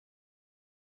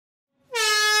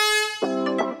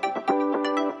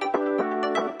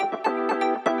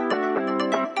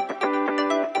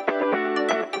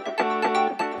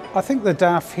I think the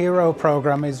DAF Hero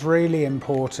programme is really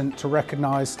important to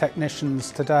recognise technicians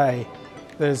today.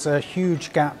 There's a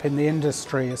huge gap in the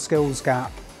industry, a skills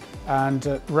gap,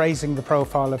 and raising the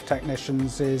profile of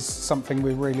technicians is something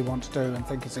we really want to do and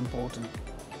think is important.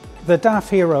 The DAF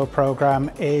Hero programme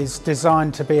is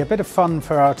designed to be a bit of fun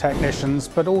for our technicians,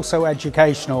 but also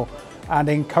educational, and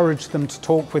encourage them to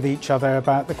talk with each other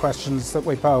about the questions that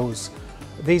we pose.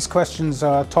 These questions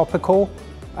are topical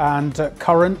and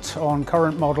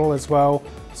current model as well,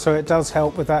 so it does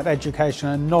help with that education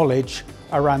and knowledge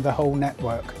around the whole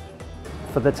network.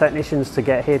 For the technicians to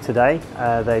get here today,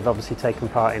 they've obviously taken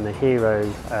part in the Hero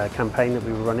campaign that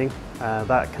we were running.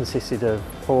 That consisted of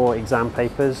 4 exam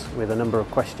papers with a number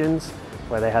of questions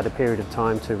where they had a period of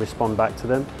time to respond back to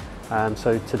them.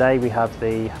 So today we have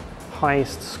the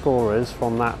highest scorers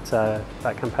from that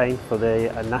campaign for the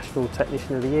National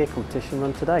Technician of the Year competition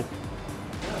run today.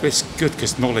 It's good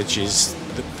because knowledge is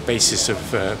the basis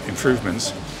of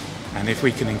improvements, and if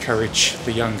we can encourage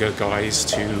the younger guys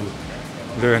to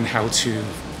learn how to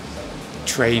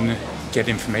train, get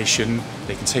information,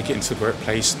 they can take it into the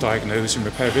workplace, diagnose and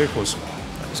repair vehicles.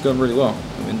 It's going really well.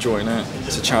 I'm enjoying it.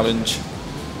 It's a challenge.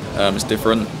 It's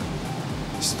different.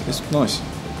 It's nice.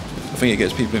 I think it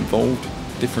gets people involved,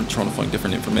 trying to find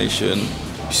different information.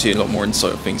 You see a lot more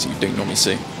insight of things that you don't normally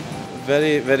see.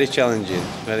 Very challenging,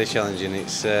 very challenging.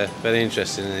 It's very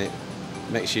interesting and it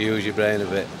makes you use your brain a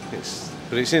bit.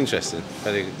 But it's interesting,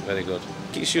 very good.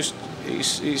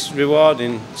 It's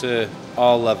rewarding to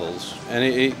all levels, and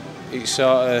it's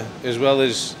sort of, as well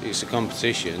as it's a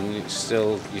competition, you're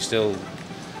still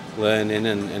learning,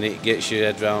 and it gets your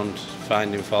head round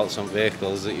finding faults on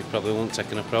vehicles that you probably wouldn't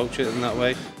take an approach at in that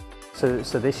way. So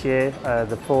this year,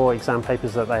 the 4 exam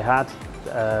papers that they had,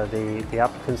 the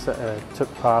applicants that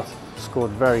took part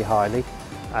scored very highly,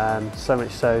 so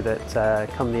much so that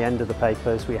come the end of the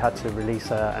papers we had to release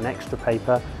an extra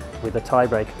paper with the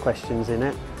tiebreaker questions in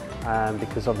it,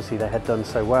 because obviously they had done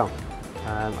so well.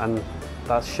 And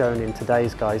that's shown in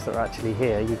today's guys that are actually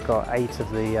here. You've got 8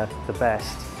 of the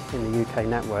best in the UK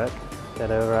network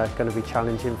that are going to be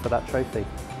challenging for that trophy.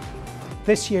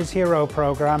 This year's Hero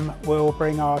programme will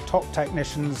bring our top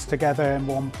technicians together in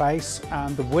one place,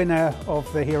 and the winner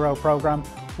of the Hero programme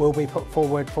will be put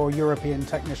forward for European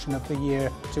Technician of the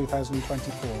Year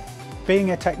 2024.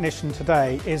 Being a technician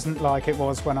today isn't like it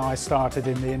was when I started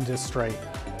in the industry,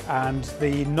 and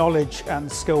the knowledge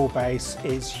and skill base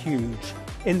is huge.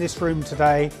 In this room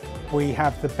today we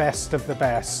have the best of the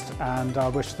best, and I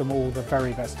wish them all the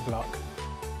very best of luck.